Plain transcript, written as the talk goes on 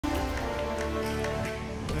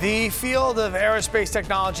The field of aerospace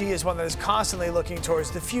technology is one that is constantly looking towards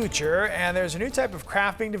the future, and there's a new type of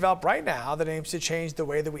craft being developed right now that aims to change the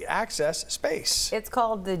way that we access space. It's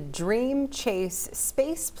called the Dream Chase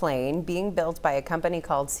spaceplane, being built by a company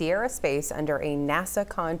called Sierra Space under a NASA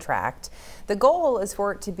contract. The goal is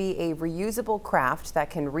for it to be a reusable craft that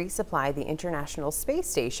can resupply the International Space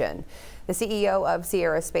Station. The CEO of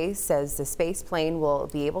Sierra Space says the spaceplane will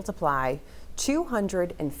be able to fly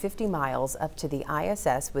 250 miles up to the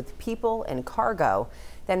ISS with people and cargo,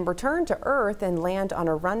 then return to Earth and land on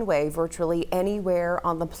a runway virtually anywhere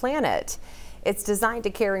on the planet. It's designed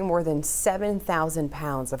to carry more than 7,000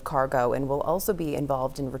 pounds of cargo and will also be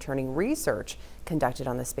involved in returning research conducted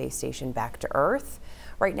on the space station back to Earth.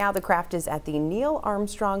 Right now, the craft is at the Neil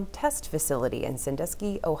Armstrong Test Facility in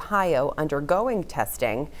Sandusky, Ohio, undergoing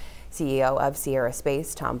testing. CEO of Sierra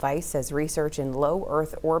Space, Tom Weiss, says research in low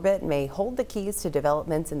Earth orbit may hold the keys to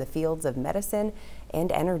developments in the fields of medicine and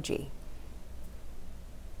energy.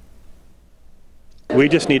 We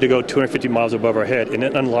just need to go 250 miles above our head, and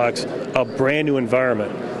it unlocks a brand new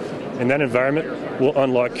environment. And that environment will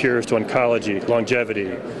unlock cures to oncology, longevity,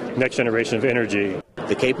 next generation of energy.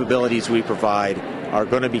 The capabilities we provide are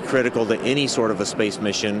going to be critical to any sort of a space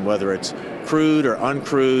mission, whether it's crewed or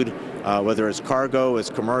uncrewed, whether it's cargo, it's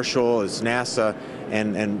commercial, it's NASA,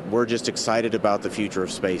 and we're just excited about the future of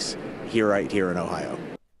space right here in Ohio.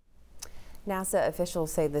 NASA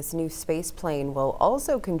officials say this new space plane will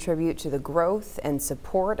also contribute to the growth and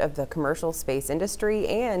support of the commercial space industry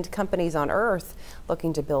and companies on Earth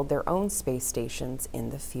looking to build their own space stations in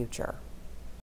the future.